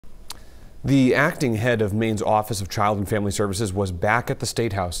The acting head of Maine's Office of Child and Family Services was back at the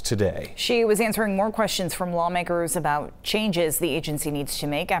State House today. She was answering more questions from lawmakers about changes the agency needs to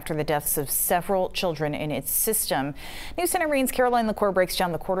make after the deaths of several children in its system. News Center Maine's Caroline LaCour breaks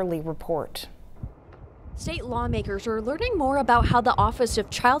down the quarterly report. State lawmakers are learning more about how the Office of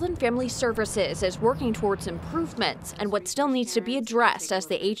Child and Family Services is working towards improvements and what still needs to be addressed as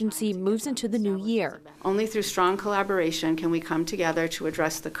the agency moves into the new year. Only through strong collaboration can we come together to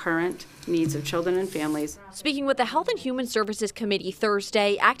address the current needs of children and families. Speaking with the Health and Human Services Committee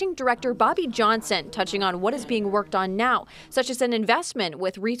Thursday, Acting Director Bobby Johnson touching on what is being worked on now, such as an investment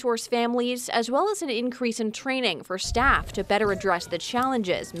with resource families, as well as an increase in training for staff to better address the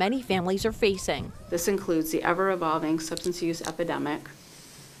challenges many families are facing. This includes the ever-evolving substance use epidemic,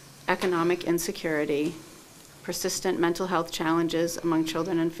 economic insecurity, persistent mental health challenges among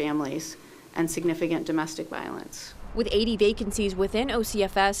children and families, and significant domestic violence. With 80 vacancies within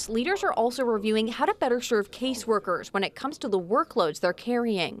OCFS, leaders are also reviewing how to better serve caseworkers when it comes to the workloads they're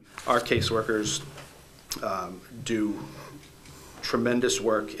carrying. Our caseworkers do tremendous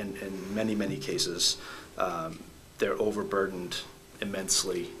work in many cases. They're overburdened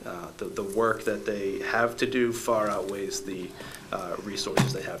immensely. The work that they have to do far outweighs the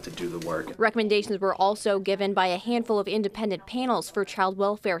resources they have to do the work. Recommendations were also given by a handful of independent panels for child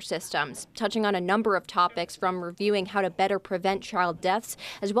welfare systems, touching on a number of topics from reviewing how to better prevent child deaths,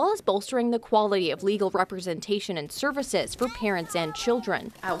 as well as bolstering the quality of legal representation and services for parents and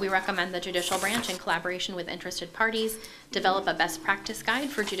children. We recommend the judicial branch, in collaboration with interested parties, develop a best practice guide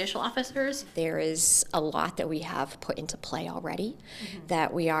for judicial officers. There is a lot that we have put into play already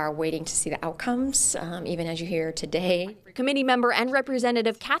that we are waiting to see the outcomes, even as you hear today. Committee member and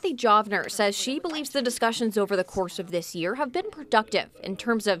Representative Kathy Jovner says she believes the discussions over the course of this year have been productive in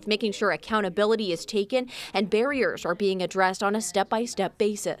terms of making sure accountability is taken and barriers are being addressed on a step-by-step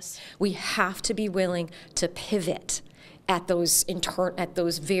basis. We have to be willing to pivot at those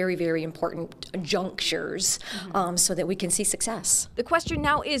very important junctures so that we can see success. The question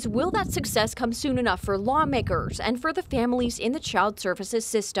now is, will that success come soon enough for lawmakers and for the families in the child services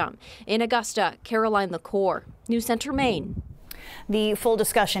system? In Augusta, Caroline LaCour, News Center, Maine. The full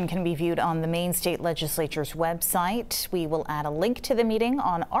discussion can be viewed on the Maine State Legislature's website. We will add a link to the meeting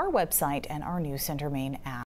on our website and our News Center Maine app.